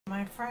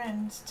My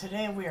friends,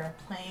 today we are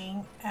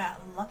playing at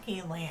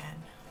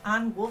Luckyland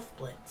on Wolf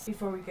Blitz.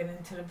 Before we get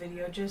into the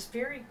video, just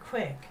very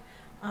quick,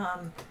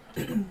 I've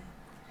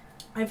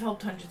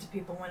helped hundreds of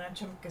people win at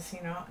Chumba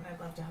Casino, and I'd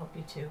love to help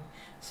you too.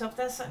 So if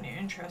that's something you're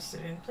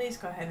interested in, please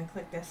go ahead and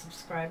click that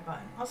subscribe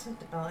button. Also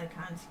hit the bell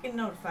icon so you get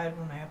notified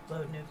when I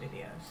upload new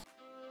videos.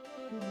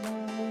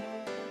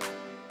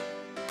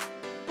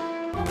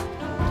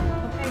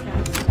 Okay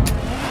guys, so we're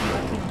in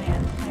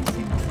Luckyland. I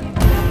see this game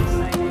and I'm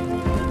excited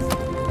because,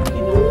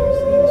 you know, there's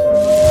games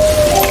from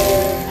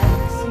Luckyland at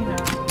the casino.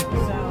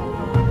 So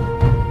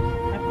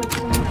I put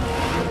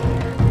 $20 out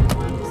there and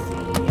wanted to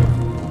see if,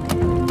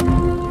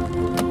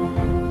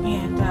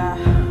 and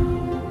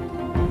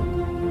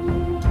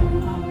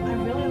I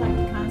really like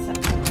the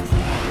concept of this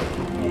game.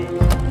 If you hit 2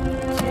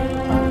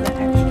 of the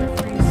extra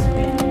free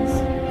spins,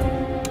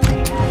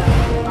 they add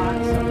up a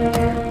box of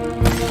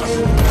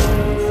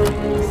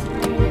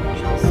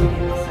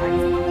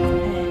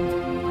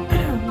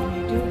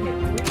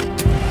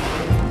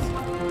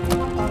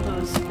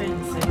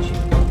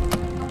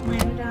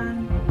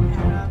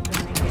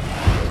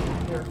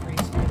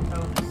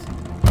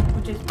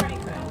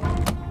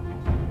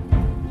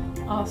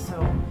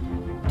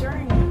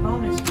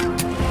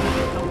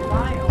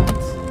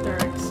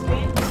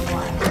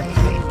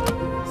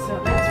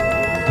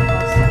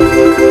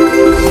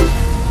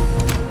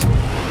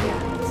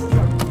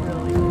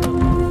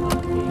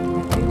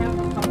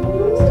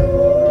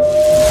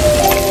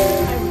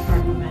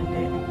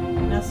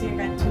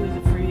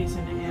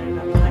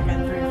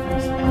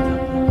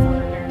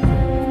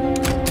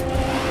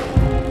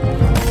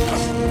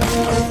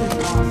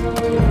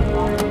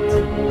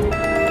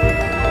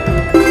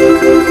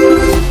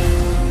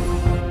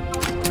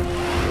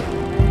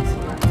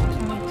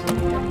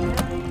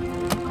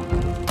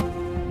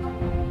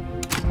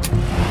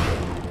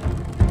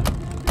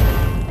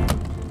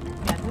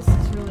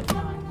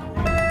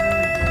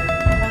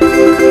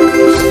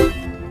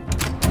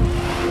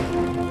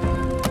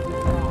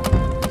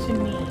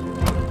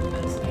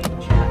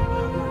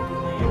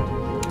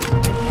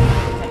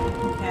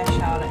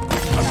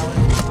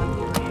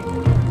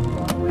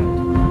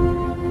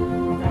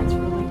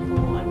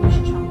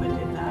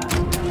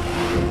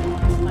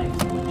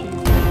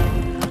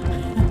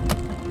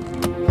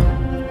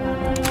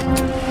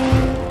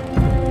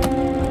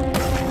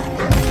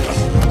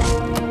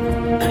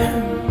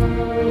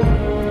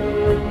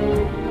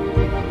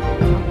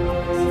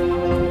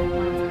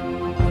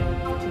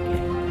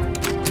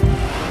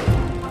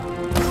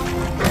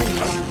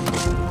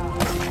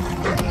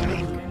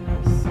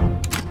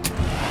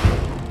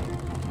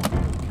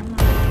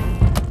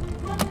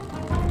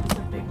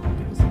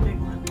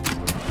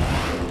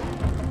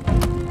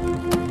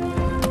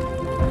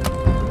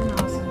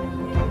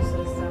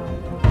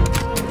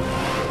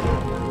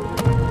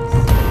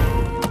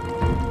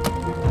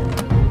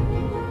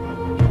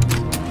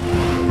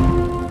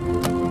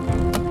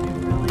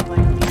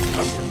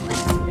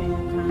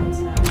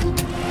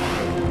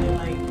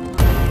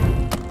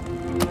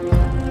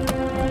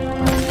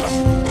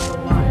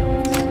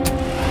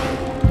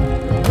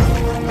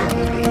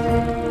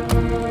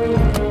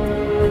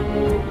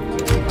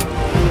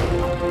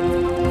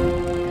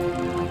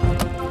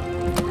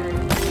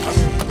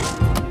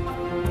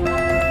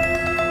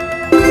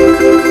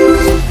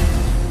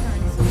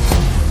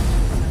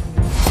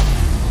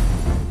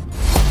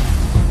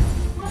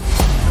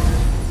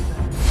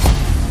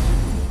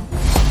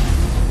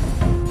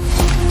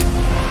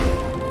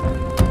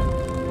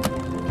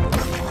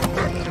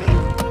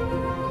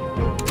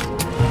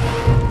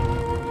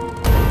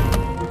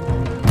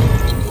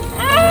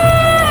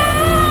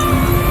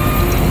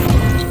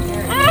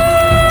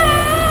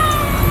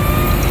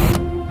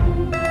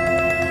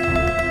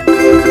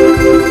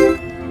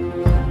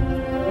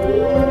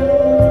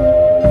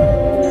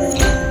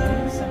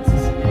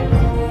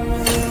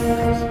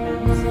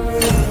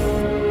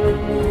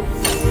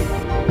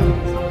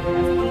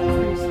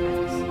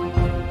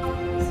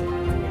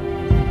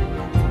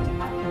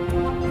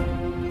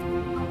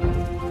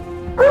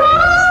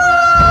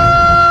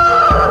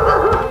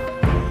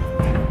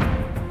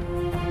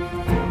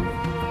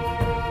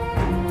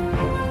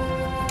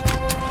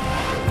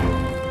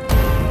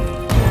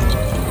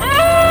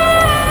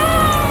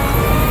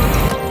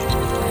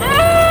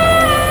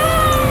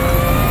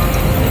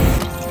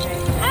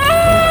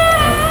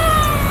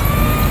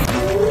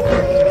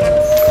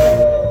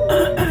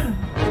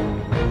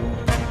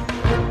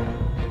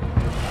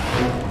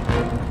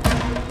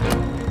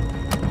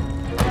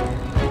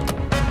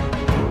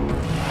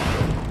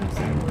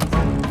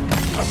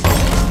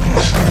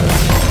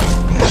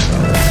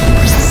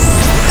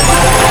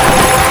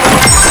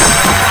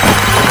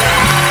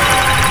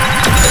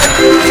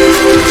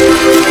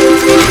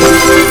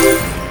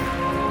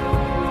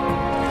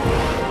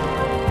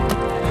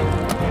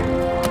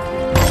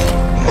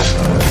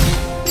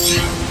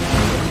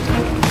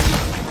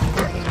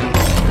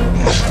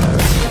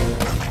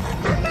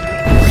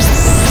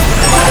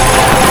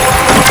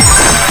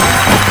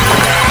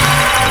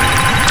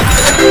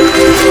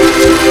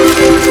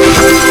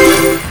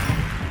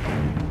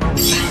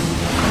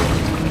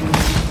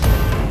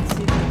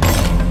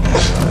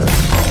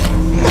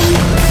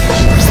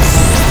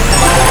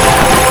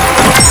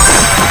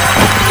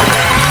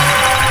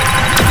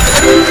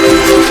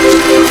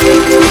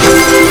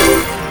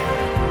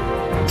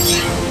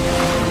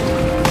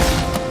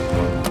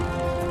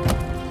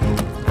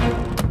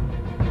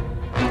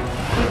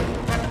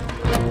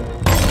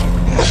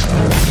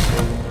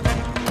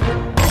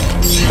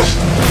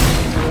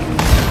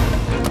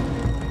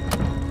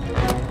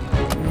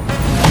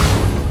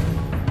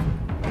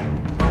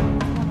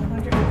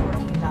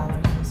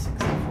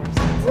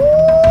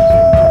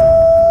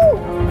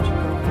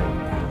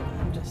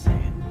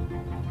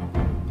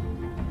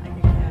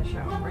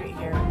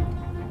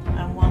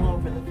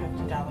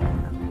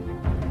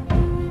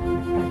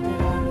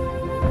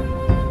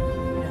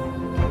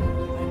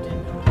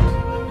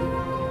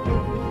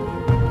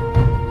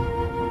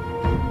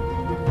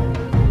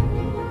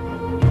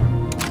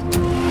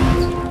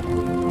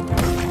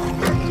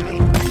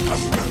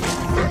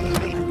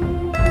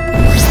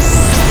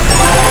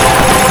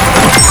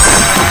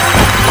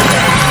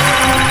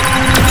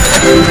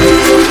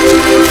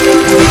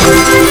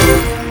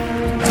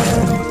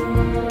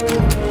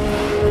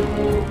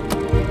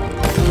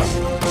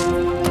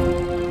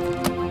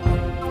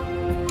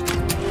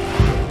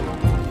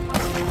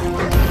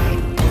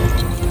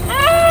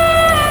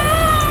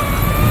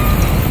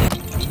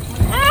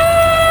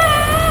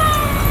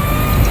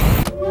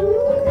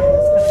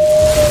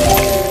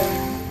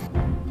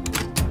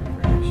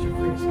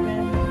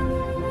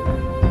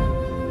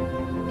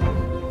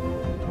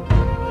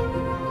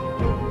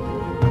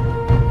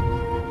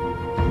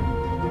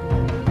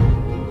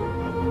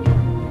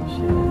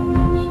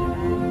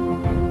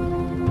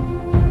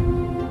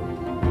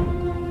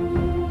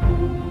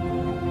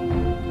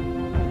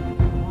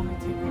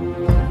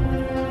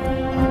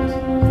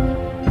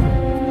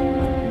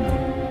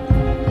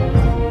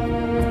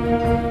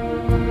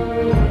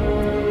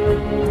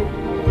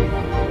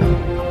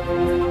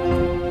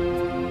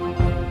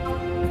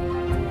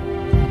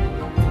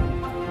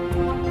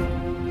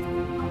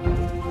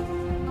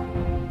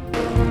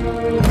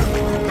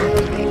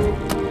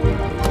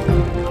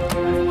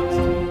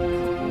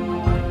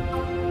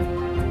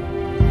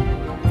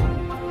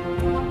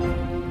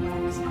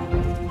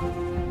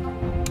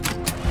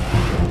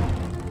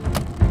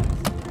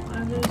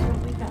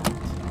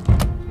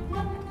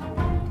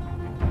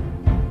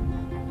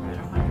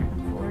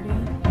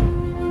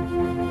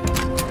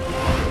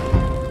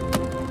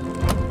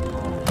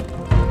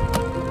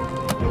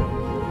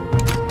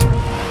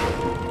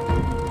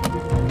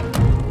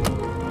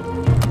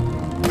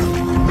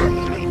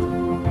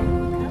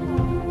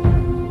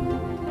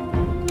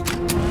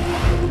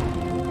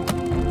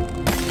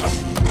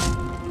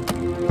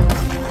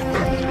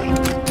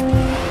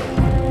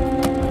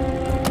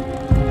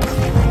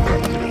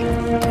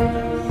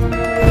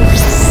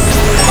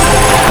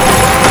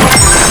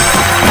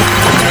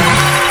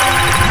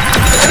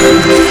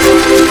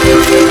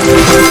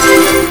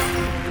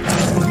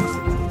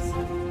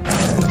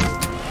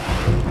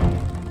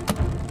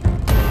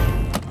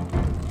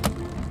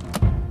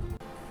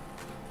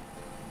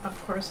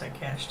course I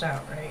cashed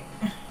out, right?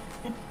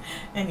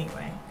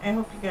 Anyway, I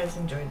hope you guys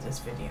enjoyed this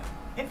video.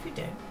 If you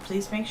did,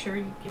 please make sure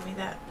you give me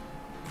that,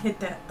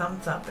 hit that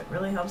thumbs up. It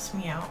really helps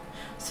me out.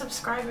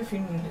 Subscribe if you're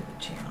new to the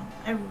channel.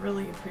 I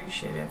really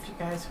appreciate it if you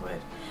guys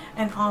would.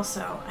 And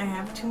also, I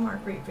have 2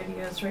 more great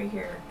videos right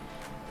here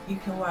you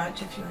can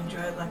watch if you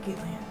enjoy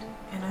Luckyland.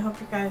 And I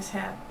hope you guys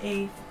have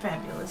a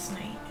fabulous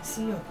night.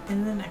 See you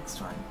in the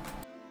next one.